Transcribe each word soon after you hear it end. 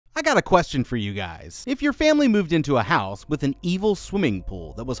I got a question for you guys. If your family moved into a house with an evil swimming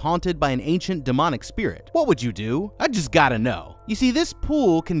pool that was haunted by an ancient demonic spirit, what would you do? I just gotta know. You see, this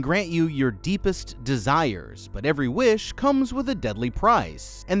pool can grant you your deepest desires, but every wish comes with a deadly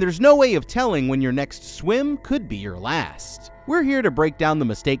price, and there's no way of telling when your next swim could be your last. We're here to break down the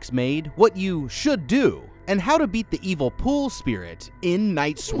mistakes made, what you should do, and how to beat the evil pool spirit in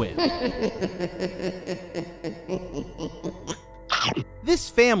Night Swim. This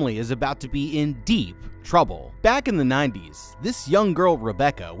family is about to be in deep trouble. Back in the 90s, this young girl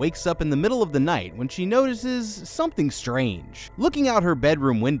Rebecca wakes up in the middle of the night when she notices something strange. Looking out her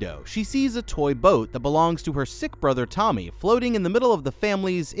bedroom window, she sees a toy boat that belongs to her sick brother Tommy floating in the middle of the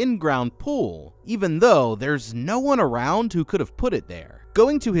family's in-ground pool, even though there's no one around who could have put it there.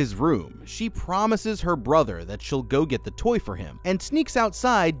 Going to his room, she promises her brother that she'll go get the toy for him, and sneaks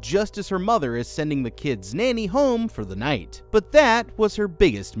outside just as her mother is sending the kid's nanny home for the night. But that was her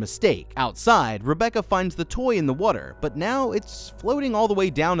biggest mistake. Outside, Rebecca finds the toy in the water, but now it's floating all the way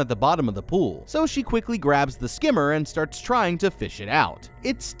down at the bottom of the pool, so she quickly grabs the skimmer and starts trying to fish it out.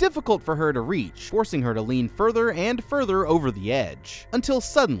 It's difficult for her to reach, forcing her to lean further and further over the edge, until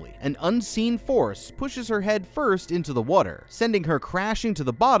suddenly an unseen force pushes her head first into the water, sending her crashing to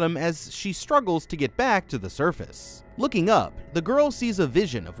the bottom as she struggles to get back to the surface. Looking up, the girl sees a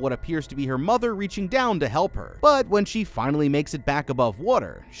vision of what appears to be her mother reaching down to help her, but when she finally makes it back above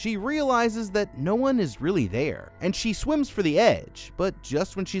water, she realizes that no one is really there, and she swims for the edge, but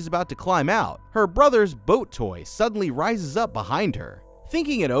just when she's about to climb out, her brother's boat toy suddenly rises up behind her.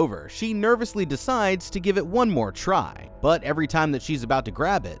 Thinking it over, she nervously decides to give it one more try, but every time that she's about to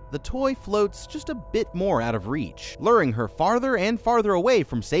grab it, the toy floats just a bit more out of reach, luring her farther and farther away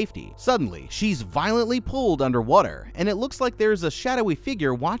from safety. Suddenly, she's violently pulled underwater, and it looks like there's a shadowy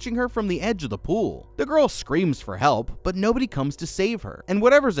figure watching her from the edge of the pool. The girl screams for help, but nobody comes to save her, and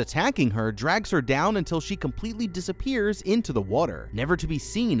whatever's attacking her drags her down until she completely disappears into the water, never to be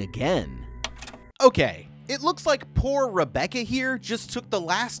seen again. Okay. It looks like poor Rebecca here just took the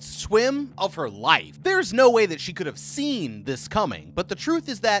last swim of her life. There's no way that she could have seen this coming, but the truth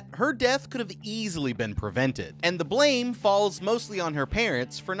is that her death could have easily been prevented, and the blame falls mostly on her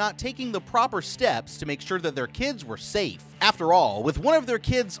parents for not taking the proper steps to make sure that their kids were safe. After all, with one of their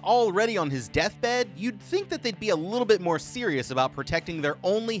kids already on his deathbed, you'd think that they'd be a little bit more serious about protecting their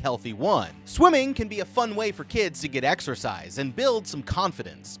only healthy one. Swimming can be a fun way for kids to get exercise and build some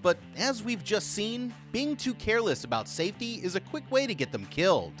confidence, but as we've just seen, being too careless about safety is a quick way to get them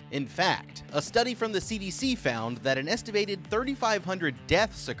killed. In fact, a study from the CDC found that an estimated 3,500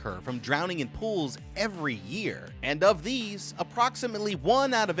 deaths occur from drowning in pools every year, and of these, approximately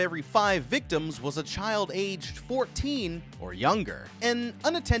 1 out of every 5 victims was a child aged 14 or younger. An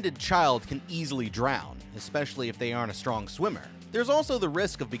unattended child can easily drown, especially if they aren't a strong swimmer. There's also the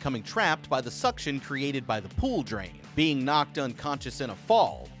risk of becoming trapped by the suction created by the pool drain, being knocked unconscious in a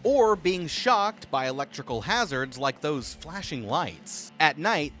fall, or being shocked by electrical hazards like those flashing lights. At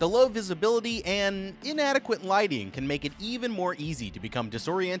night, the low visibility and inadequate lighting can make it even more easy to become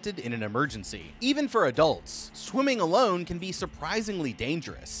disoriented in an emergency. Even for adults, swimming alone can be surprisingly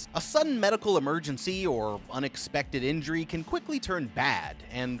dangerous. A sudden medical emergency or unexpected injury can quickly turn bad,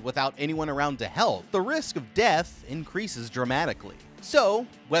 and without anyone around to help, the risk of death increases dramatically. So,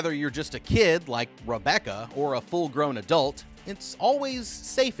 whether you're just a kid like Rebecca or a full-grown adult, it's always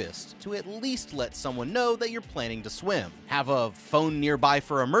safest to at least let someone know that you're planning to swim. Have a phone nearby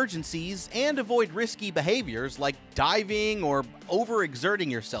for emergencies, and avoid risky behaviors like diving or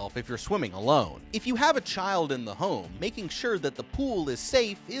overexerting yourself if you're swimming alone. If you have a child in the home, making sure that the pool is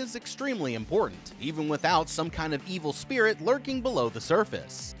safe is extremely important, even without some kind of evil spirit lurking below the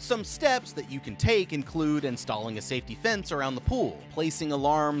surface. Some steps that you can take include installing a safety fence around the pool, placing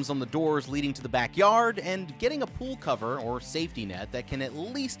alarms on the doors leading to the backyard, and getting a pool cover or safety net that can at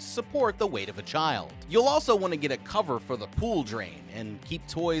least support the weight of a child. You'll also want to get a cover for the pool drain and keep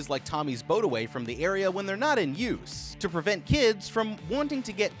toys like Tommy's boat away from the area when they're not in use, to prevent kids from wanting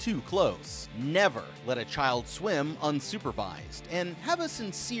to get too close. Never let a child swim unsupervised, and have a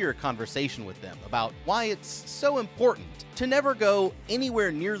sincere conversation with them about why it's so important to never go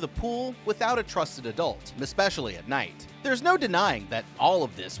anywhere near the pool without a trusted adult, especially at night. There's no denying that all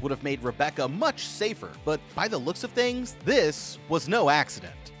of this would have made Rebecca much safer, but by the looks of things, this was no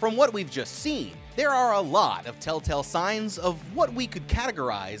accident. From what we've just seen, There are a lot of telltale signs of what we could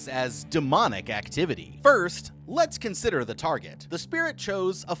categorize as demonic activity. First, let's consider the target. The spirit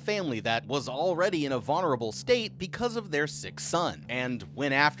chose a family that was already in a vulnerable state because of their sick son, and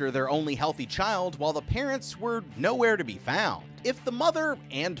went after their only healthy child while the parents were nowhere to be found. If the mother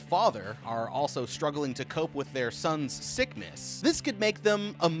and father are also struggling to cope with their son's sickness, this could make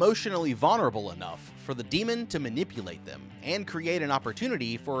them emotionally vulnerable enough for the demon to manipulate them and create an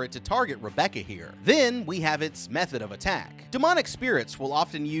opportunity for it to target Rebecca here. Then we have its method of attack. Demonic spirits will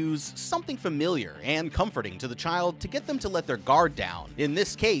often use something familiar and comforting to the child to get them to let their guard down. In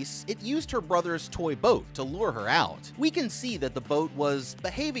this case, it used her brother's toy boat to lure her out. We can see that the boat was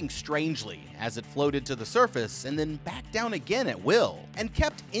behaving strangely as it floated to the surface and then back down again at will, and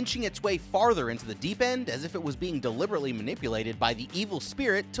kept inching its way farther into the deep end as if it was being deliberately manipulated by the evil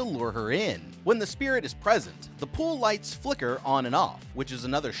spirit to lure her in. When the spirit is present, the pool lights flicker on and off, which is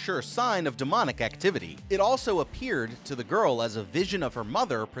another sure sign of demonic activity. It also appeared to the girl as a vision of her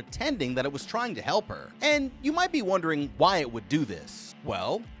mother pretending that it was trying to help her. And you might be wondering why it would do this.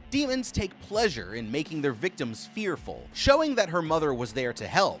 Well, demons take pleasure in making their victims fearful, showing that her mother was there to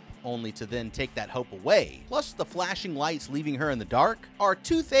help, only to then take that hope away, plus the flashing lights leaving her in the dark, are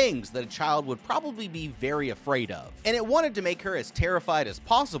two things that a child would probably be very afraid of, and it wanted to make her as terrified as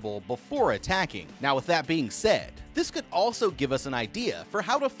possible before attacking. Now, with that being said, this could also give us an idea for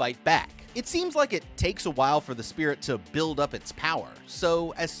how to fight back. It seems like it takes a while for the spirit to build up its power,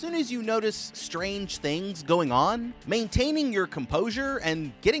 so as soon as you notice strange things going on, maintaining your composure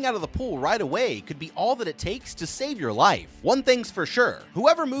and getting out of the pool right away could be all that it takes to save your life. One thing's for sure,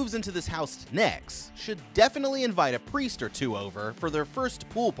 whoever moves into this house next should definitely invite a priest or two over for their first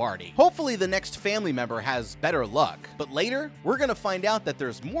pool party. Hopefully the next family member has better luck, but later, we're gonna find out that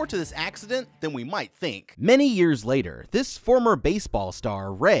there's more to this accident than we might think. Many years later, this former baseball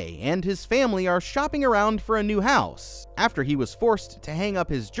star, Ray, and his family are shopping around for a new house after he was forced to hang up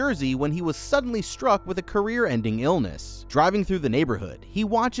his jersey when he was suddenly struck with a career-ending illness. Driving through the neighborhood, he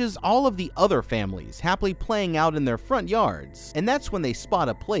watches all of the other families happily playing out in their front yards, and that's when they spot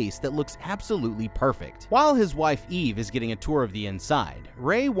a place that looks absolutely perfect. While his wife Eve is getting a tour of the inside,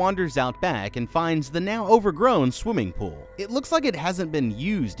 Ray wanders out back and finds the now overgrown swimming pool. It looks like it hasn't been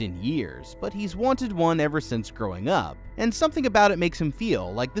used in years, but he's wanted one ever since growing up, and something about it makes him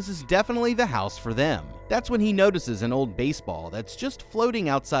feel like this is definitely the house for them. That's when he notices an old baseball that's just floating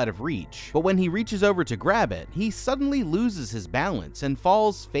outside of reach, but when he reaches over to grab it, he suddenly loses his balance and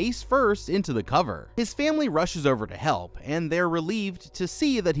falls face first into the cover. His family rushes over to help, and they're relieved to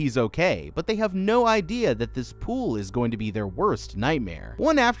see that he's okay, but they have no idea that this pool is going to be their worst nightmare.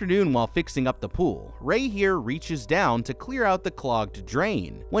 One afternoon while fixing up the pool, Ray here reaches down to clear out the clogged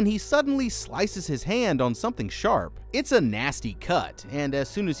drain, when he suddenly slices his hand on something sharp. It's a nasty cut, and as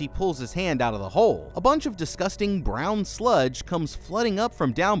soon as he pulls his hand out of the hole, a bunch of disgusting brown sludge comes flooding up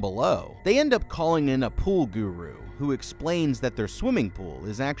from down below. They end up calling in a pool guru, who explains that their swimming pool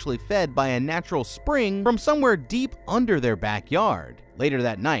is actually fed by a natural spring from somewhere deep under their backyard. Later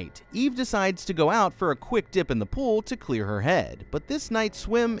that night, Eve decides to go out for a quick dip in the pool to clear her head, but this night's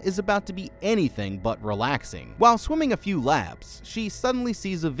swim is about to be anything but relaxing. While swimming a few laps, she suddenly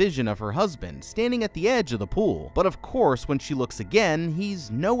sees a vision of her husband standing at the edge of the pool, but of course when she looks again, he's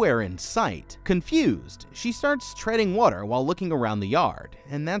nowhere in sight. Confused, she starts treading water while looking around the yard,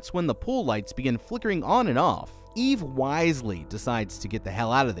 and that's when the pool lights begin flickering on and off. Eve wisely decides to get the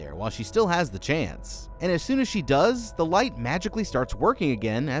hell out of there while she still has the chance. And as soon as she does, the light magically starts working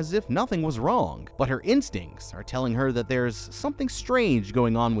again as if nothing was wrong. But her instincts are telling her that there's something strange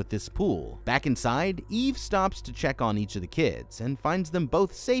going on with this pool. Back inside, Eve stops to check on each of the kids and finds them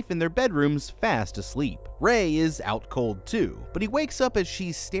both safe in their bedrooms fast asleep. Ray is out cold too, but he wakes up as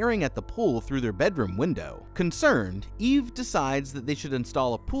she's staring at the pool through their bedroom window. Concerned, Eve decides that they should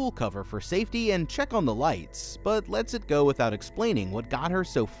install a pool cover for safety and check on the lights, but lets it go without explaining what got her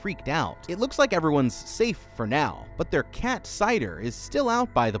so freaked out. It looks like everyone's safe for now, but their cat Cider is still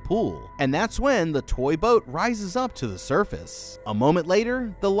out by the pool, and that's when the toy boat rises up to the surface. A moment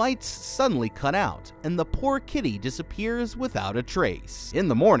later, the lights suddenly cut out, and the poor kitty disappears without a trace. In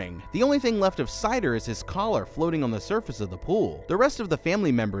the morning, the only thing left of Cider is his collar floating on the surface of the pool. The rest of the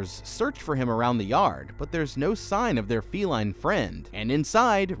family members search for him around the yard, but there's no sign of their feline friend. And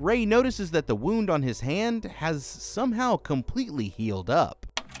inside, Ray notices that the wound on his hand has somehow completely healed up.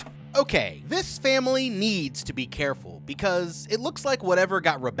 Okay, this family needs to be careful because it looks like whatever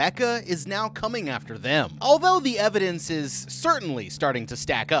got Rebecca is now coming after them. Although the evidence is certainly starting to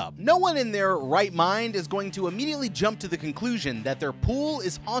stack up, no one in their right mind is going to immediately jump to the conclusion that their pool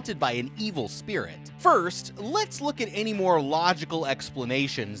is haunted by an evil spirit. First, let's look at any more logical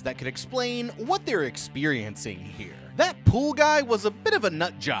explanations that could explain what they're experiencing here. That pool guy was a bit of a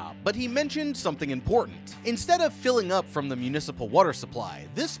nut job, but he mentioned something important. Instead of filling up from the municipal water supply,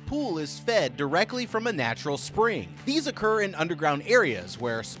 this pool is fed directly from a natural spring. These occur in underground areas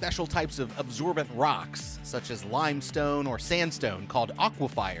where special types of absorbent rocks, such as limestone or sandstone called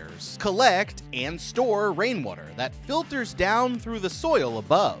aquifers, collect and store rainwater that filters down through the soil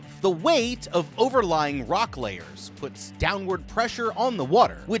above. The weight of overlying rock layers puts downward pressure on the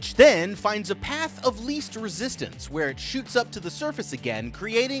water, which then finds a path of least resistance where it shoots up to the surface again,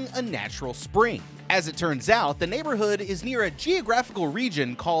 creating a natural spring. As it turns out, the neighborhood is near a geographical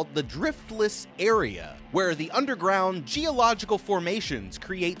region called the Driftless Area, where the underground geological formations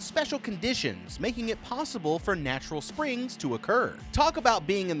create special conditions, making it possible for natural springs to occur. Talk about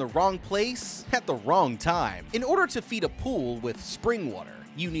being in the wrong place at the wrong time. In order to feed a pool with spring water,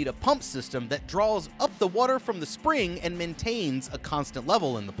 you need a pump system that draws up the water from the spring and maintains a constant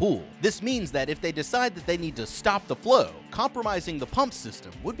level in the pool. This means that if they decide that they need to stop the flow, compromising the pump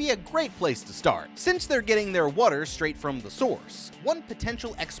system would be a great place to start. Since they're getting their water straight from the source, one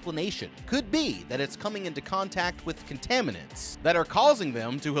potential explanation could be that it's coming into contact with contaminants that are causing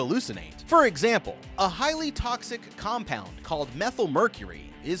them to hallucinate. For example, a highly toxic compound called methylmercury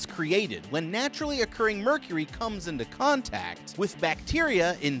is created when naturally occurring mercury comes into contact with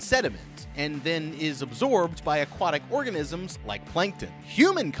bacteria in sediment and then is absorbed by aquatic organisms like plankton.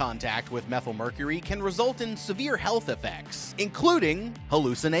 Human contact with methylmercury can result in severe health effects, including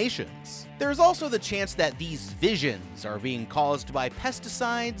hallucinations. There's also the chance that these visions are being caused by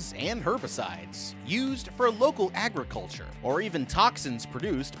pesticides and herbicides used for local agriculture, or even toxins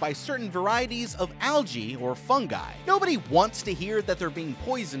produced by certain varieties of algae or fungi. Nobody wants to hear that they're being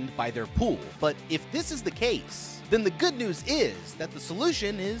poisoned by their pool, but if this is the case, then the good news is that the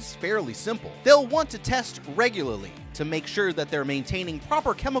solution is fairly simple. They'll want to test regularly to make sure that they're maintaining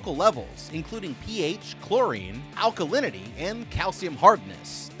proper chemical levels, including pH, chlorine, alkalinity, and calcium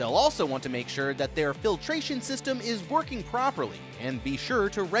hardness. They'll also want to make sure that their filtration system is working properly, and be sure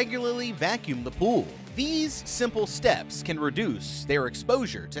to regularly vacuum the pool. These simple steps can reduce their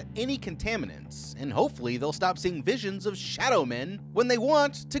exposure to any contaminants, and hopefully they'll stop seeing visions of shadow men when they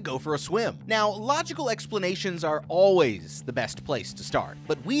want to go for a swim. Now, logical explanations are always the best place to start,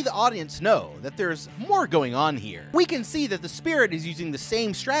 but we, the audience, know that there's more going on here. We can see that the spirit is using the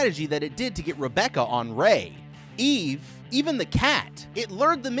same strategy that it did to get Rebecca on Ray. Eve, even the cat, it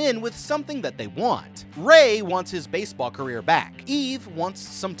lured them in with something that they want. Ray wants his baseball career back. Eve wants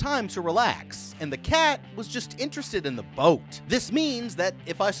some time to relax. And the cat was just interested in the boat. This means that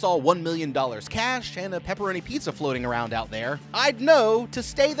if I saw $1 million cash and a pepperoni pizza floating around out there, I'd know to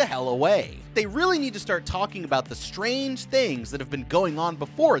stay the hell away. They really need to start talking about the strange things that have been going on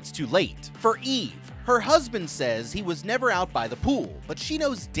before it's too late. For Eve, her husband says he was never out by the pool, but she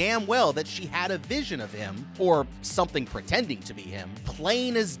knows damn well that she had a vision of him, or something pretending to be him,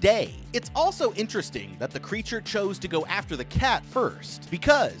 plain as day. It's also interesting that the creature chose to go after the cat first,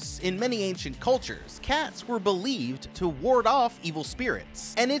 because in many ancient cultures, cats were believed to ward off evil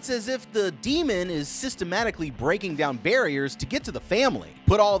spirits. And it's as if the demon is systematically breaking down barriers to get to the family.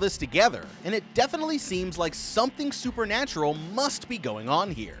 Put all this together, and it definitely seems like something supernatural must be going on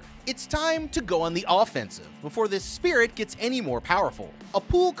here. It's time to go on the offensive before this spirit gets any more powerful. A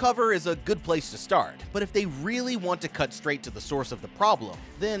pool cover is a good place to start, but if they really want to cut straight to the source of the problem,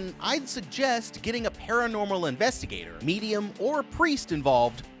 then I'd suggest getting a paranormal investigator, medium, or priest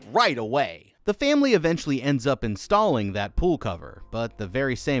involved right away. The family eventually ends up installing that pool cover, but the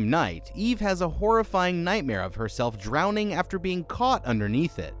very same night, Eve has a horrifying nightmare of herself drowning after being caught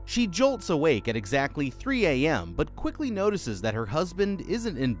underneath it. She jolts awake at exactly 3 a.m., but quickly notices that her husband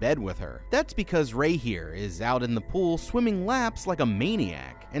isn't in bed with her. That's because Ray here is out in the pool swimming laps like a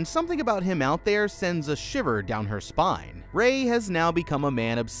maniac, and something about him out there sends a shiver down her spine. Ray has now become a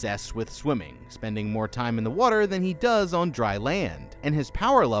man obsessed with swimming, spending more time in the water than he does on dry land, and his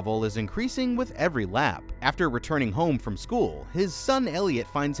power level is increasing with every lap. After returning home from school, his son Elliot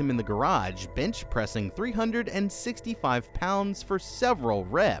finds him in the garage bench pressing 365 pounds for several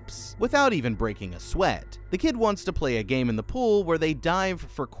reps, without even breaking a sweat. The kid wants to play a game in the pool where they dive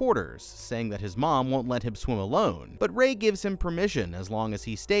for quarters, saying that his mom won't let him swim alone, but Ray gives him permission as long as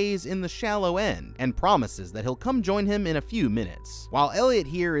he stays in the shallow end, and promises that he'll come join him in a a few minutes. While Elliot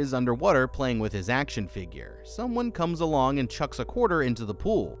here is underwater playing with his action figure, someone comes along and chucks a quarter into the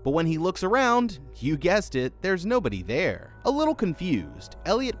pool, but when he looks around, you guessed it, there's nobody there. A little confused,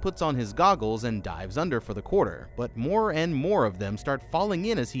 Elliot puts on his goggles and dives under for the quarter, but more and more of them start falling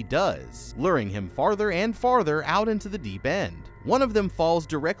in as he does, luring him farther and farther out into the deep end. One of them falls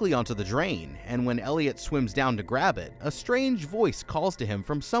directly onto the drain, and when Elliot swims down to grab it, a strange voice calls to him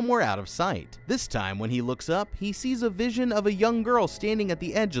from somewhere out of sight. This time, when he looks up, he sees a vision of a young girl standing at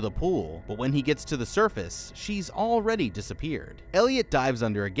the edge of the pool, but when he gets to the surface, she's already disappeared. Elliot dives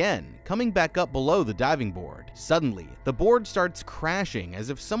under again, coming back up below the diving board. Suddenly, the board starts crashing as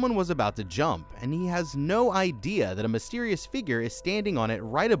if someone was about to jump, and he has no idea that a mysterious figure is standing on it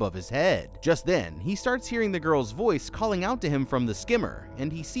right above his head. Just then, he starts hearing the girl's voice calling out to him from the skimmer,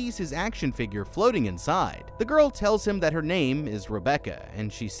 and he sees his action figure floating inside. The girl tells him that her name is Rebecca,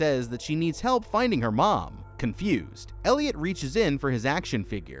 and she says that she needs help finding her mom. Confused, Elliot reaches in for his action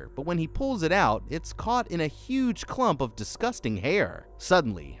figure, but when he pulls it out, it's caught in a huge clump of disgusting hair.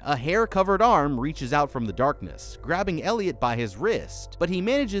 Suddenly, a hair-covered arm reaches out from the darkness, grabbing Elliot by his wrist, but he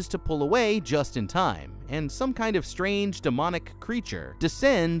manages to pull away just in time, and some kind of strange demonic creature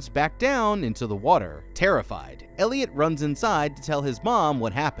descends back down into the water. Terrified, Elliot runs inside to tell his mom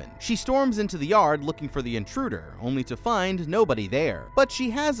what happened. She storms into the yard looking for the intruder, only to find nobody there. But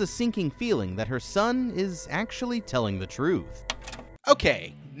she has a sinking feeling that her son is actually telling the truth.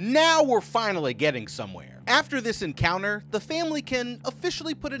 Okay, now we're finally getting somewhere. After this encounter, the family can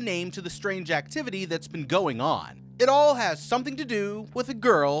officially put a name to the strange activity that's been going on. It all has something to do with a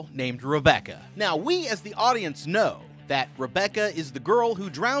girl named Rebecca. Now, we as the audience know that Rebecca is the girl who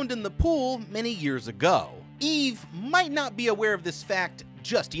drowned in the pool many years ago. Eve might not be aware of this fact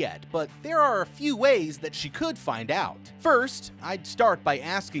just yet, but there are a few ways that she could find out. First, I'd start by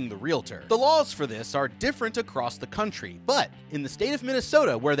asking the realtor. The laws for this are different across the country, but in the state of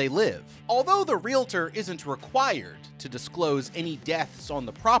Minnesota where they live, although the realtor isn't required to disclose any deaths on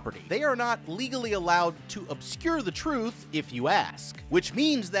the property, they are not legally allowed to obscure the truth if you ask. Which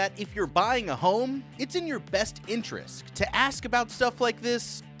means that if you're buying a home, it's in your best interest to ask about stuff like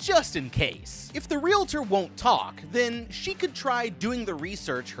this just in case. If the realtor won't talk, then she could try doing the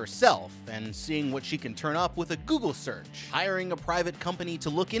research herself and seeing what she can turn up with a Google search, hiring a private company to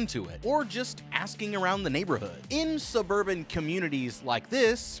look into it, or just asking around the neighborhood. In suburban communities like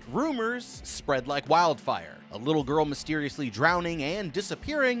this, rumors spread like wildfire. A little girl mysteriously drowning and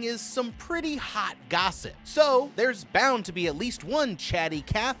disappearing is some pretty hot gossip. So there's bound to be at least one chatty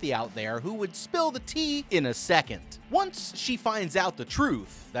Kathy out there who would spill the tea in a second. Once she finds out the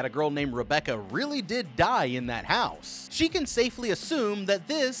truth, that a girl named Rebecca really did die in that house, she can safely assume that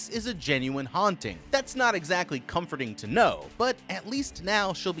this is a genuine haunting. That's not exactly comforting to know, but at least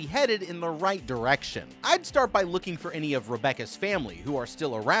now she'll be headed in the right direction. I'd start by looking for any of Rebecca's family who are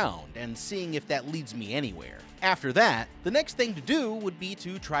still around and seeing if that leads me anywhere. After that, the next thing to do would be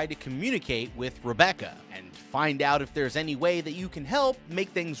to try to communicate with Rebecca and find out if there's any way that you can help make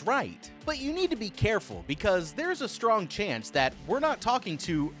things right. But you need to be careful because there's a strong chance that we're not talking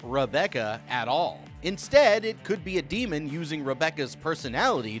to Rebecca at all. Instead, it could be a demon using Rebecca's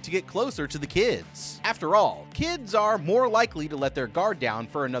personality to get closer to the kids. After all, kids are more likely to let their guard down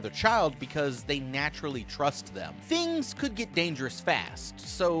for another child because they naturally trust them. Things could get dangerous fast,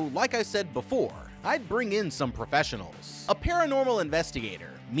 so like I said before, I'd bring in some professionals. A paranormal investigator,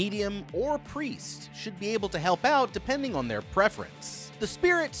 medium, or priest should be able to help out depending on their preference. The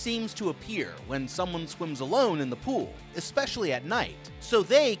spirit seems to appear when someone swims alone in the pool, especially at night, so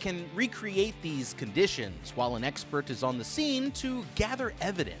they can recreate these conditions while an expert is on the scene to gather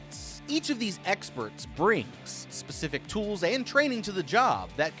evidence. Each of these experts brings specific tools and training to the job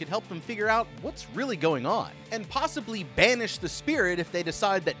that could help them figure out what's really going on, and possibly banish the spirit if they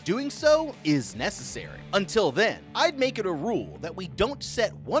decide that doing so is necessary. Until then, I'd make it a rule that we don't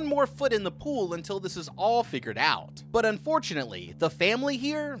set one more foot in the pool until this is all figured out. But unfortunately, the family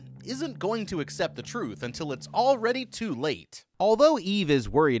here isn't going to accept the truth until it's already too late. Although Eve is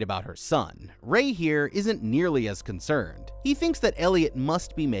worried about her son, Ray here isn't nearly as concerned. He thinks that Elliot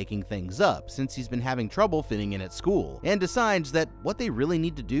must be making things up since he's been having trouble fitting in at school, and decides that what they really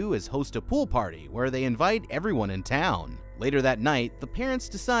need to do is host a pool party where they invite everyone in town. Later that night, the parents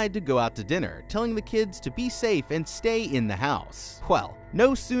decide to go out to dinner, telling the kids to be safe and stay in the house. Well,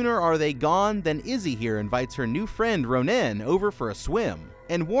 no sooner are they gone than Izzy here invites her new friend Ronan over for a swim,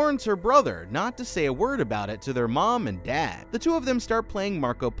 and warns her brother not to say a word about it to their mom and dad. The two of them start playing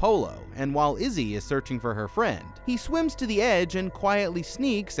Marco Polo, and while Izzy is searching for her friend, he swims to the edge and quietly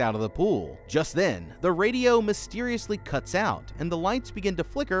sneaks out of the pool. Just then, the radio mysteriously cuts out, and the lights begin to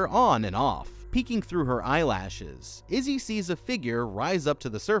flicker on and off. Peeking through her eyelashes, Izzy sees a figure rise up to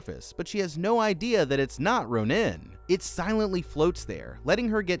the surface, but she has no idea that it's not Ronin. It silently floats there, letting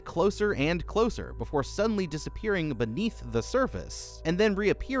her get closer and closer before suddenly disappearing beneath the surface, and then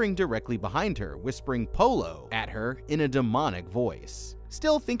reappearing directly behind her, whispering "Polo" at her in a demonic voice.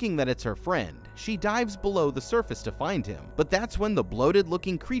 Still thinking that it's her friend, she dives below the surface to find him, but that's when the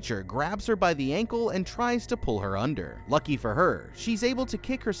bloated-looking creature grabs her by the ankle and tries to pull her under. Lucky for her, she's able to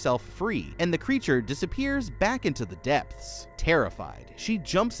kick herself free, and the creature disappears back into the depths. Terrified, she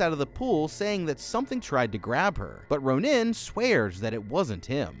jumps out of the pool saying that something tried to grab her, but Ronin swears that it wasn't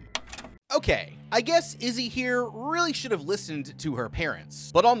him. Okay, I guess Izzy here really should have listened to her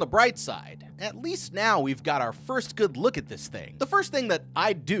parents. But on the bright side, at least now we've got our first good look at this thing. The first thing that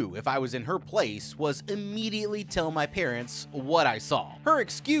I'd do if I was in her place was immediately tell my parents what I saw. Her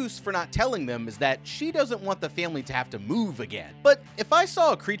excuse for not telling them is that she doesn't want the family to have to move again. But if I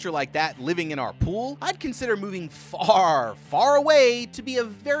saw a creature like that living in our pool, I'd consider moving far, far away to be a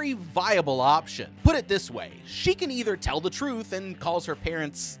very viable option. Put it this way, she can either tell the truth and cause her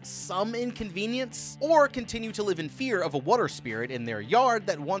parents some inconvenience, or continue to live in fear of a water spirit in their yard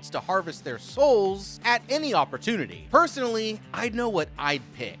that wants to harvest their souls at any opportunity. Personally, I know what I'd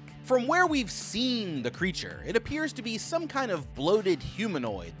pick. From where we've seen the creature, it appears to be some kind of bloated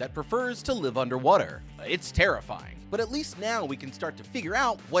humanoid that prefers to live underwater. It's terrifying, but at least now we can start to figure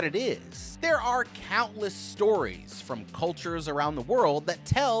out what it is. There are countless stories from cultures around the world that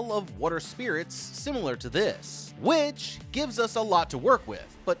tell of water spirits similar to this, which gives us a lot to work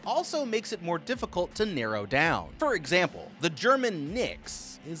with, but also makes it more difficult to narrow down. For example, the German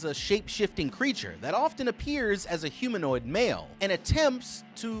Nyx is a shape-shifting creature that often appears as a humanoid male and attempts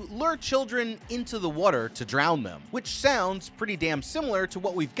to lure children into the water to drown them, which sounds pretty damn similar to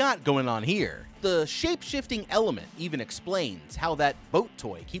what we've got going on here. The shape-shifting element even explains how that boat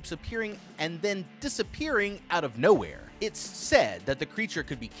toy keeps appearing and then disappearing out of nowhere. It's said that the creature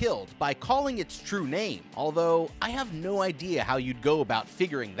could be killed by calling its true name, although I have no idea how you'd go about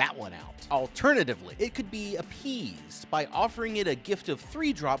figuring that one out. Alternatively, it could be appeased by offering it a gift of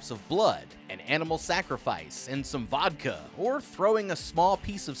 3 drops of blood, an animal sacrifice, and some vodka, or throwing a small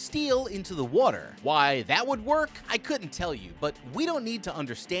piece of steel into the water. Why that would work, I couldn't tell you, but we don't need to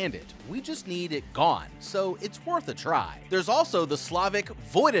understand it. We just need it gone, so it's worth a try. There's also the Slavic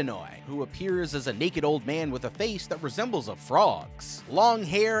Voidinoi, who appears as a naked old man with a face that resembles a frog's, long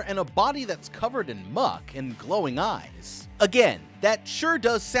hair, and a body that's covered in muck and glowing eyes. Again, that sure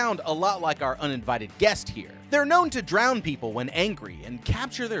does sound a lot like our uninvited guest here. They're known to drown people when angry and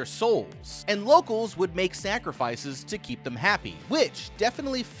capture their souls, and locals would make sacrifices to keep them happy, which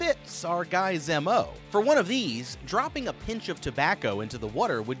definitely fits our guy's MO. For one of these, dropping a pinch of tobacco into the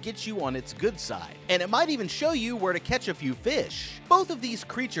water would get you on its good side, and it might even show you where to catch a few fish. Both of these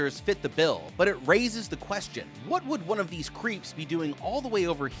creatures fit the bill, but it raises the question, what would one of these creeps be doing all the way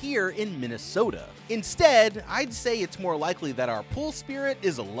over here in Minnesota? Instead, I'd say it's more likely that our pool spirit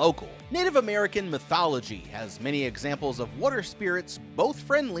is a local. Native American mythology has many examples of water spirits, both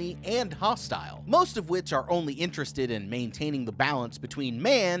friendly and hostile, most of which are only interested in maintaining the balance between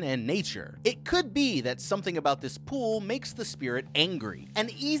man and nature. It could be that something about this pool makes the spirit angry. An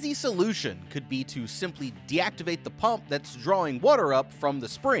easy solution could be to simply deactivate the pump that's drawing water up from the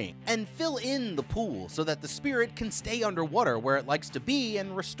spring, and fill in the pool so that the spirit can stay underwater where it likes to be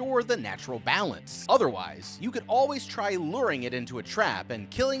and restore the natural balance. Otherwise, you could always try luring it into a trap and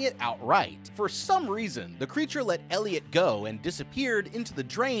killing it outright. For some reason, the creature let Elliot go and disappeared into the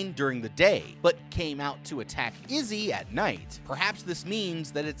drain during the day, but came out to attack Izzy at night. Perhaps this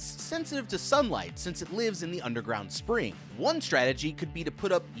means that it's sensitive to sunlight since it lives in the underground spring. One strategy could be to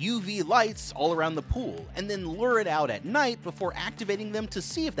put up UV lights all around the pool and then lure it out at night before activating them to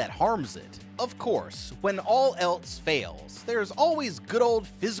see if that harms it. Of course, when all else fails, there's always good old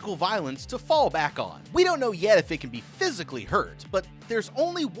physical violence to fall back on. We don't know yet if it can be physically hurt, but there's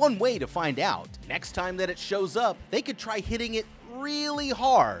only one way to find out. Next time that it shows up, they could try hitting it really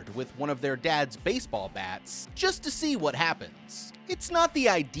hard with one of their dad's baseball bats just to see what happens. It's not the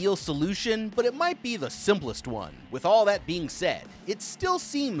ideal solution, but it might be the simplest one. With all that being said, it still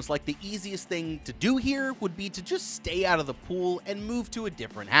seems like the easiest thing to do here would be to just stay out of the pool and move to a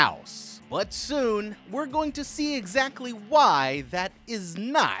different house. But soon, we're going to see exactly why that is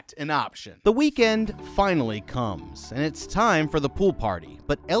not an option. The weekend finally comes, and it's time for the pool party,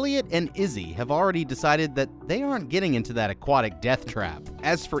 but Elliot and Izzy have already decided that they aren't getting into that aquatic death trap.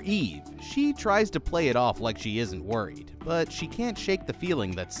 As for Eve, she tries to play it off like she isn't worried, but she can't shake the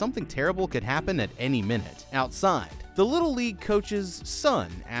feeling that something terrible could happen at any minute. Outside, the The Little League coach's son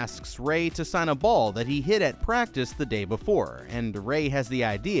asks Ray to sign a ball that he hit at practice the day before, and Ray has the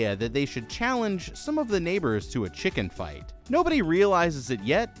idea that they should challenge some of the neighbors to a chicken fight. Nobody realizes it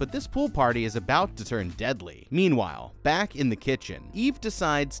yet, but this pool party is about to turn deadly. Meanwhile, back in the kitchen, Eve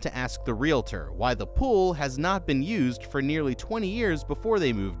decides to ask the realtor why the pool has not been used for nearly 20 years before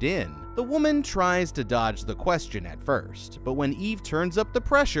they moved in. The woman tries to dodge the question at first, but when Eve turns up the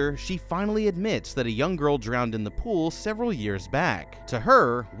pressure, she finally admits that a young girl drowned in the pool several years back. To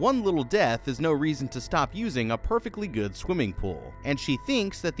her, one little death is no reason to stop using a perfectly good swimming pool, and she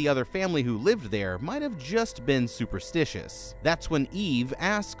thinks that the other family who lived there might have just been superstitious. That's when Eve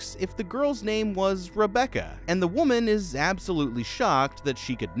asks if the girl's name was Rebecca, and the woman is absolutely shocked that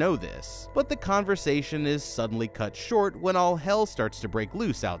she could know this. But the conversation is suddenly cut short when all hell starts to break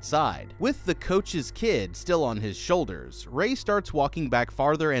loose outside. With the coach's kid still on his shoulders, Ray starts walking back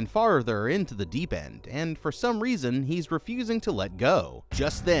farther and farther into the deep end, and for some reason, he's refusing to let go.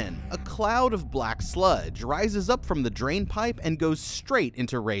 Just then, a cloud of black sludge rises up from the drain pipe and goes straight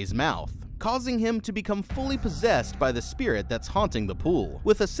into Ray's mouth, causing him to become fully possessed by the spirit that's haunting the pool.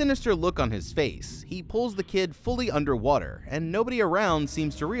 With a sinister look on his face, he pulls the kid fully underwater, and nobody around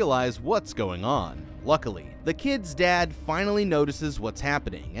seems to realize what's going on. Luckily, the kid's dad finally notices what's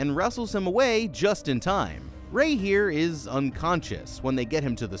happening and wrestles him away just in time. Ray here is unconscious when they get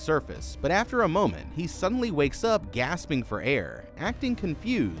him to the surface, but after a moment, he suddenly wakes up gasping for air, acting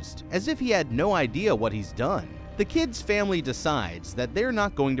confused, as if he had no idea what he's done. The kid's family decides that they're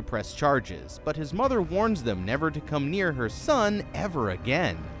not going to press charges, but his mother warns them never to come near her son ever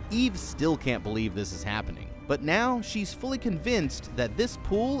again. Eve still can't believe this is happening, but now she's fully convinced that this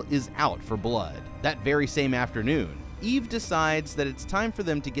pool is out for blood. That very same afternoon, Eve decides that it's time for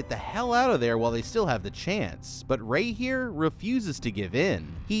them to get the hell out of there while they still have the chance, but Ray here refuses to give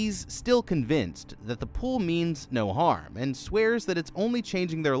in. He's still convinced that the pool means no harm and swears that it's only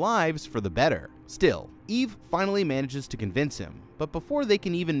changing their lives for the better. Still, Eve finally manages to convince him, but before they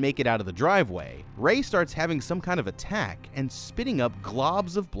can even make it out of the driveway, Ray starts having some kind of attack and spitting up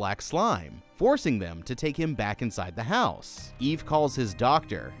globs of black slime, forcing them to take him back inside the house. Eve calls his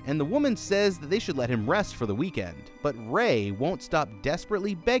doctor, and the woman says that they should let him rest for the weekend, but Ray won't stop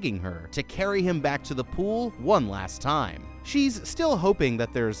desperately begging her to carry him back to the pool one last time. She's still hoping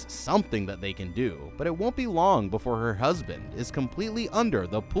that there's something that they can do, but it won't be long before her husband is completely under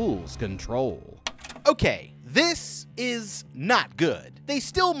the pool's control. Okay, this is not good. They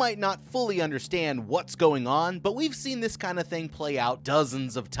still might not fully understand what's going on, but we've seen this kind of thing play out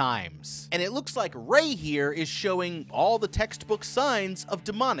dozens of times. And it looks like Ray here is showing all the textbook signs of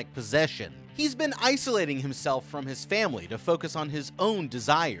demonic possession. He's been isolating himself from his family to focus on his own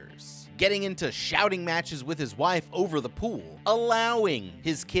desires, getting into shouting matches with his wife over the pool, allowing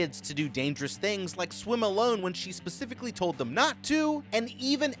his kids to do dangerous things like swim alone when she specifically told them not to, and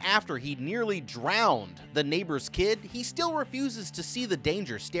even after he nearly drowned the neighbor's kid, he still refuses to see the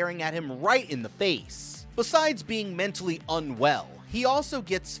danger staring at him right in the face. Besides being mentally unwell, he also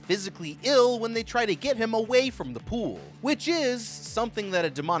gets physically ill when they try to get him away from the pool, which is something that a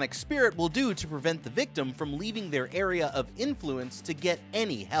demonic spirit will do to prevent the victim from leaving their area of influence to get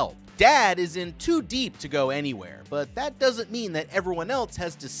any help. Dad is in too deep to go anywhere, but that doesn't mean that everyone else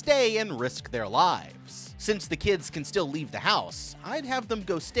has to stay and risk their lives. Since the kids can still leave the house, I'd have them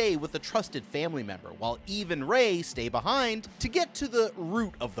go stay with a trusted family member while Eve and Ray stay behind to get to the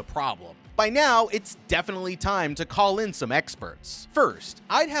root of the problem. By now, it's definitely time to call in some experts. First,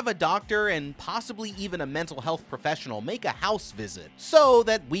 I'd have a doctor and possibly even a mental health professional make a house visit so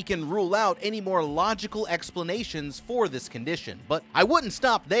that we can rule out any more logical explanations for this condition. But I wouldn't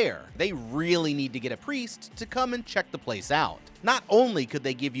stop there. They really need to get a priest to come and check the place out. Not only could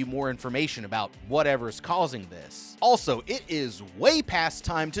they give you more information about whatever's causing this, also, it is way past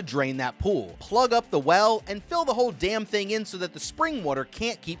time to drain that pool, plug up the well, and fill the whole damn thing in so that the spring water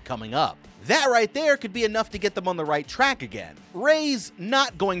can't keep coming up. That right there could be enough to get them on the right track again. Ray's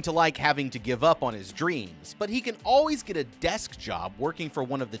not going to like having to give up on his dreams, but he can always get a desk job working for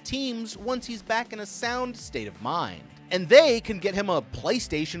one of the teams once he's back in a sound state of mind. And they can get him a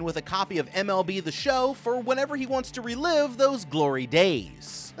PlayStation with a copy of MLB The Show for whenever he wants to relive those glory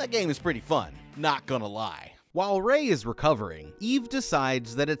days. That game is pretty fun, not gonna lie. While Ray is recovering, Eve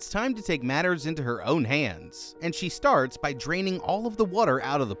decides that it's time to take matters into her own hands, and she starts by draining all of the water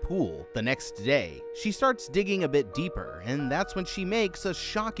out of the pool. The next day, she starts digging a bit deeper, and that's when she makes a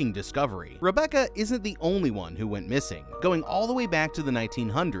shocking discovery. Rebecca isn't the only one who went missing. Going all the way back to the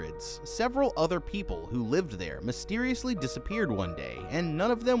 1900s, several other people who lived there mysteriously disappeared one day, and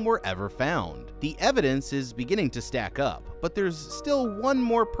none of them were ever found. The evidence is beginning to stack up, but there's still one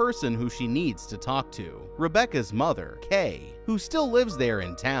more person who she needs to talk to. Rebecca's mother, Kay, who still lives there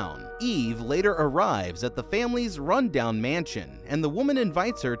in town. Eve later arrives at the family's rundown mansion, and the woman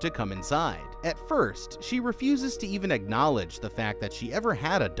invites her to come inside. At first, she refuses to even acknowledge the fact that she ever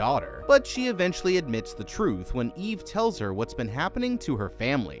had a daughter, but she eventually admits the truth when Eve tells her what's been happening to her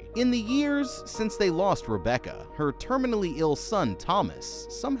family. In the years since they lost Rebecca, her terminally ill son Thomas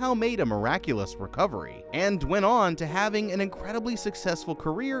somehow made a miraculous recovery, and went on to having an incredibly successful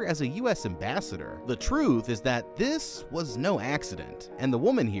career as a US ambassador. The truth is that this was no accident, and the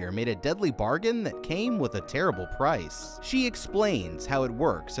woman here made a deadly bargain that came with a terrible price. She explains how it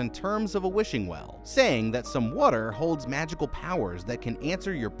works in terms of a wishing well, saying that some water holds magical powers that can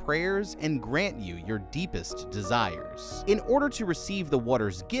answer your prayers and grant you your deepest desires. In order to receive the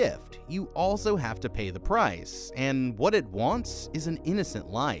water's gift, you also have to pay the price, and what it wants is an innocent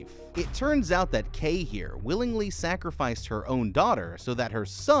life. It turns out that Kay here willingly sacrificed her own daughter so that her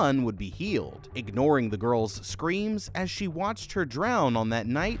son would be healed, ignoring the girl's screams as she watched her drown on that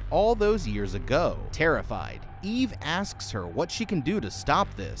night all those years ago. Terrified, Eve asks her what she can do to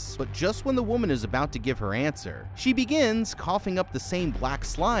stop this, but just when the woman is about to give her answer, she begins coughing up the same black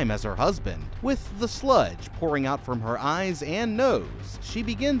slime as her husband. With the sludge pouring out from her eyes and nose, she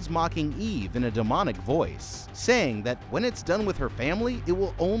begins mocking Eve in a demonic voice, saying that when it's done with her family, it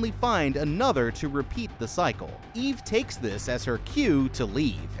will only find another to repeat the cycle. Eve takes this as her cue to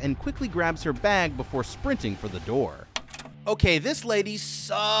leave and quickly grabs her bag before sprinting for the door. Okay, this lady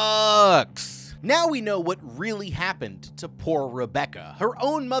sucks. Now we know what really happened to poor Rebecca. Her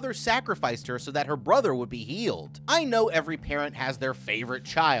own mother sacrificed her so that her brother would be healed. I know every parent has their favorite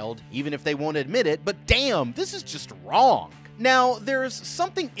child, even if they won't admit it, but damn, this is just wrong. Now, there's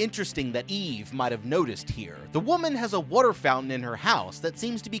something interesting that Eve might have noticed here. The woman has a water fountain in her house that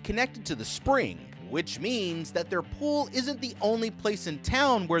seems to be connected to the spring, which means that their pool isn't the only place in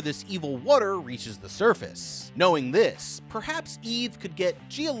town where this evil water reaches the surface. Knowing this, perhaps Eve could get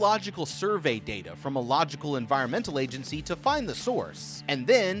geological survey data from a logical environmental agency to find the source, and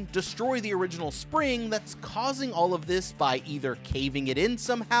then destroy the original spring that's causing all of this by either caving it in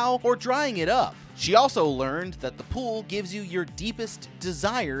somehow or drying it up. She also learned that the pool gives you your deepest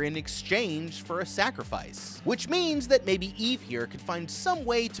desire in exchange for a sacrifice, which means that maybe Eve here could find some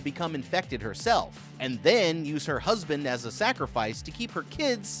way to become infected herself, and then use her husband as a sacrifice to keep her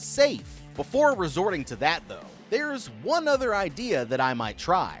kids safe. Before resorting to that though, there's one other idea that I might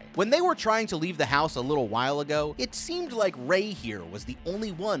try. When they were trying to leave the house a little while ago, it seemed like Ray here was the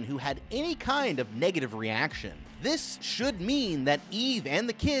only one who had any kind of negative reaction. This should mean that Eve and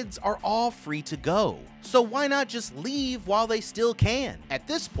the kids are all free to go. So why not just leave while they still can? At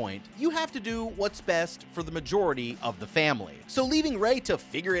this point, you have to do what's best for the majority of the family. So leaving Ray to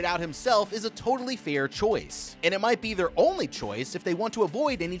figure it out himself is a totally fair choice. And it might be their only choice if they want to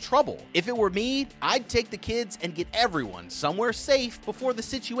avoid any trouble. If it were me, I'd take the kids and get everyone somewhere safe before the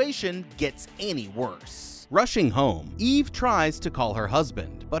situation gets any worse. Rushing home, Eve tries to call her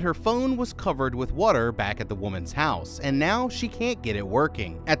husband, but her phone was covered with water back at the woman's house, and now she can't get it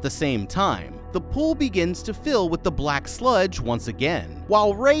working. At the same time, the pool begins to fill with the black sludge once again.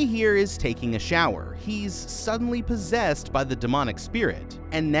 While Ray here is taking a shower, he's suddenly possessed by the demonic spirit,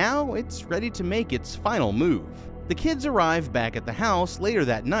 and now it's ready to make its final move. The kids arrive back at the house later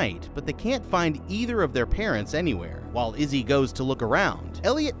that night, but they can't find either of their parents anywhere. While Izzy goes to look around,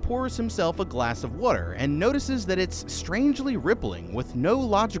 Elliot pours himself a glass of water and notices that it's strangely rippling with no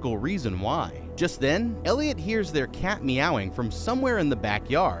logical reason why. Just then, Elliot hears their cat meowing from somewhere in the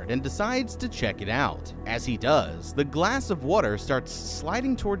backyard and decides to check it out. As he does, the glass of water starts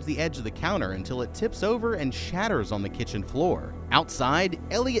sliding towards the edge of the counter until it tips over and shatters on the kitchen floor. Outside,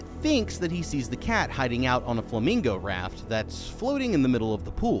 Elliot thinks that he sees the cat hiding out on a flamingo raft that's floating in the middle of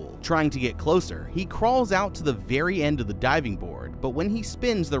the pool. Trying to get closer, he crawls out to the very end of the diving board, but when he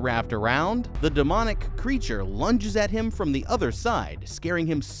spins the raft around, the demonic creature lunges at him from the other side, scaring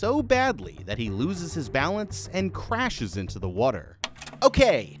him so badly that he loses his balance and crashes into the water.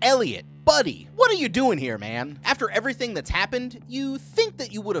 Okay, Elliot, buddy, what are you doing here, man? After everything that's happened, you think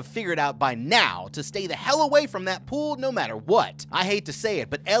that you would have figured out by now to stay the hell away from that pool no matter what. I hate to say it,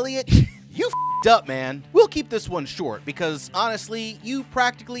 but Elliot, you f***ed up, man. We'll keep this one short because, honestly, you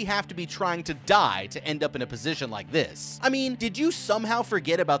practically have to be trying to die to end up in a position like this. I mean, did you somehow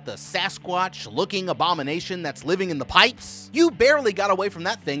forget about the Sasquatch-looking abomination that's living in the pipes? You barely got away from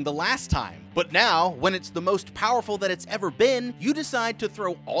that thing the last time. But now, when it's the most powerful that it's ever been, you decide to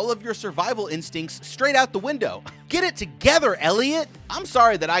throw all of your survival instincts straight out the window. Get it together, Elliot! I'm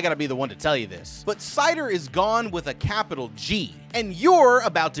sorry that I gotta be the one to tell you this, but Cider is gone with a capital G. and you're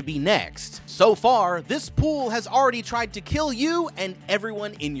about to be next. So far, this pool has already tried to kill you and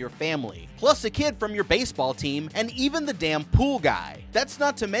everyone in your family, plus a kid from your baseball team and even the damn pool guy. That's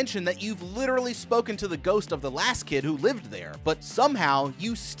not to mention that you've literally spoken to the ghost of the last kid who lived there, but somehow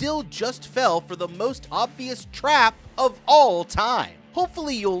you still just fell for the most obvious trap of all time.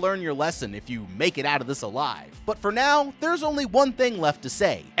 Hopefully you'll learn your lesson if you make it out of this alive. But for now, there's only one thing left to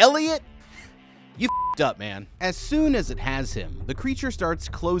say. Elliot, you f***ed up, man. As soon as it has him, the creature starts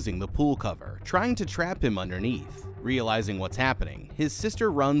closing the pool cover, trying to trap him underneath. Realizing what's happening, his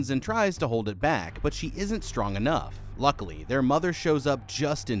sister runs and tries to hold it back, but she isn't strong enough. Luckily, their mother shows up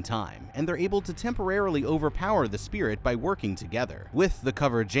just in time, and they're able to temporarily overpower the spirit by working together. With the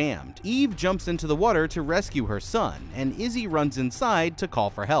cover jammed, Eve jumps into the water to rescue her son, and Izzy runs inside to call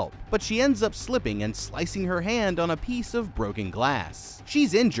for help. But she ends up slipping and slicing her hand on a piece of broken glass.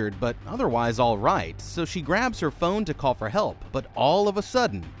 She's injured, but otherwise alright, so she grabs her phone to call for help, but all of a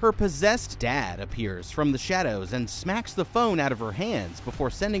sudden, her possessed dad appears from the shadows and smacks the phone out of her hands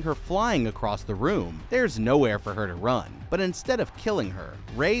before sending her flying across the room. There's nowhere for her to run, but instead of killing her,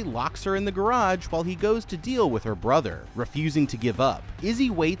 Ray locks her in the garage while he goes to deal with her brother. Refusing to give up, Izzy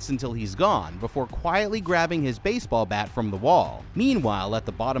waits until he's gone before quietly grabbing his baseball bat from the wall. Meanwhile, at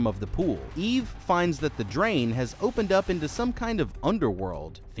the bottom of the pool, Eve finds that the drain has opened up into some kind of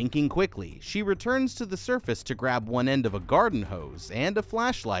underworld. Thinking quickly, she returns to the surface to grab one end of a garden hose and a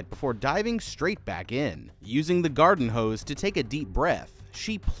flashlight before diving straight back in. Using the garden hose to take a deep breath,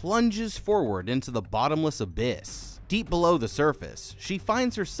 she plunges forward into the bottomless abyss. Deep below the surface, she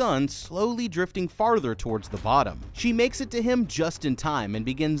finds her son slowly drifting farther towards the bottom. She makes it to him just in time and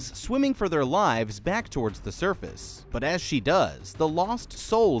begins swimming for their lives back towards the surface. But as she does, the lost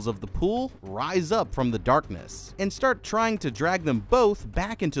souls of the pool rise up from the darkness and start trying to drag them both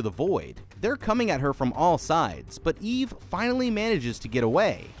back into the void. They're coming at her from all sides, but Eve finally manages to get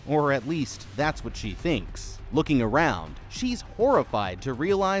away, or at least that's what she thinks. Looking around, she's horrified to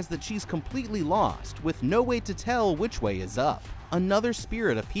realize that she's completely lost, with no way to tell which way is up. Another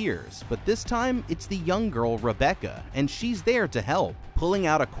spirit appears, but this time it's the young girl Rebecca, and she's there to help. Pulling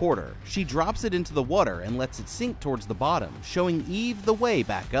out a quarter, she drops it into the water and lets it sink towards the bottom, showing Eve the way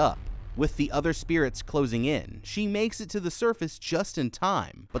back up. With the other spirits closing in, she makes it to the surface just in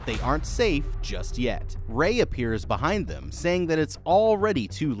time, but they aren't safe just yet. Ray appears behind them, saying that it's already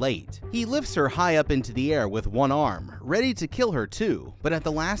too late. He lifts her high up into the air with one arm, ready to kill her too, but at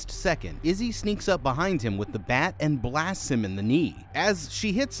the last second, Izzy sneaks up behind him with the bat and blasts him in the knee. As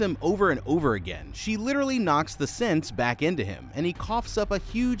she hits him over and over again, she literally knocks the sense back into him, and he coughs up a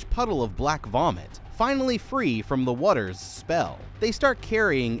huge puddle of black vomit. Finally free from the water's spell, they start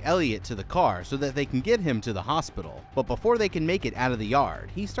carrying Elliot to the car so that they can get him to the hospital. But before they can make it out of the yard,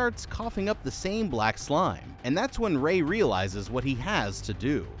 he starts coughing up the same black slime, and that's when Ray realizes what he has to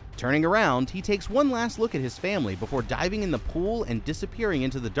do. Turning around, he takes one last look at his family before diving in the pool and disappearing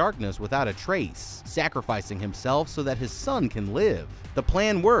into the darkness without a trace, sacrificing himself so that his son can live. The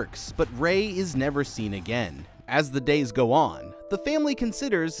plan works, but Ray is never seen again. As the days go on, the family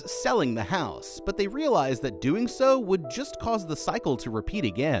considers selling the house, but they realize that doing so would just cause the cycle to repeat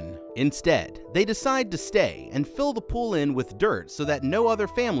again. Instead, they decide to stay and fill the pool in with dirt so that no other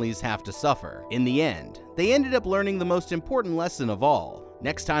families have to suffer. In the end, they ended up learning the most important lesson of all.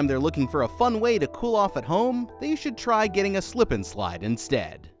 Next time they're looking for a fun way to cool off at home, they should try getting a slip and slide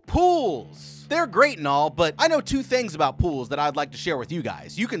instead. Pools! They're great and all, but I know two things about pools that I'd like to share with you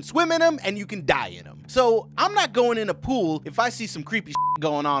guys. You can swim in them and you can die in them. So I'm not going in a pool if I see some creepy shit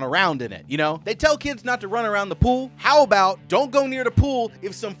going on around in it, you know? They tell kids not to run around the pool. How about don't go near the pool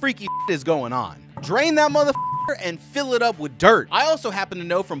if some freaky shit is going on? Drain that motherfucker and fill it up with dirt. I also happen to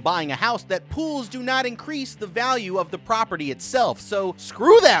know from buying a house that pools do not increase the value of the property itself, so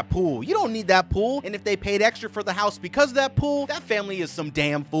screw that pool. You don't need that pool, and if they paid extra for the house because of that pool, that family is some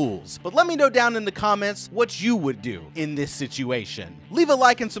damn fools. But let me know down in the comments what you would do in this situation. Leave a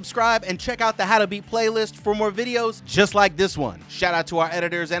like and subscribe, and check out the How to Beat playlist for more videos just like this one. Shout out to our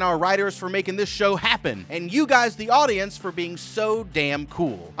editors and our writers for making this show happen, and you guys, the audience, for being so damn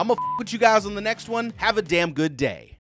cool. I'm gonna f with you guys on the next one. Have a damn good day.